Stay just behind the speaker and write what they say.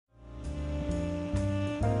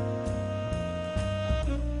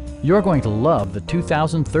You're going to love the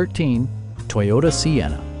 2013 Toyota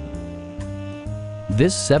Sienna.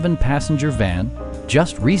 This 7-passenger van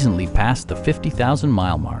just recently passed the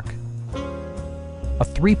 50,000-mile mark. A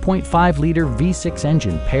 3.5-liter V6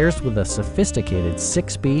 engine pairs with a sophisticated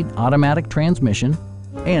 6-speed automatic transmission,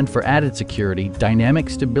 and for added security,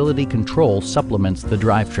 dynamic stability control supplements the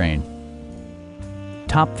drivetrain.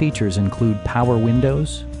 Top features include power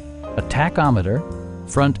windows, a tachometer,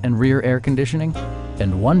 front and rear air conditioning,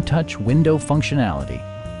 and one-touch window functionality.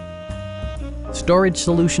 Storage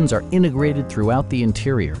solutions are integrated throughout the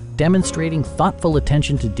interior, demonstrating thoughtful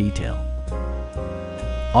attention to detail.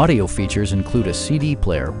 Audio features include a CD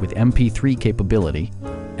player with MP3 capability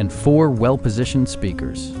and 4 well-positioned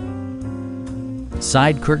speakers.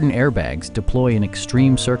 Side curtain airbags deploy in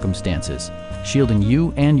extreme circumstances, shielding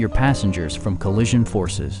you and your passengers from collision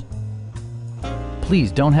forces.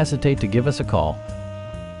 Please don't hesitate to give us a call.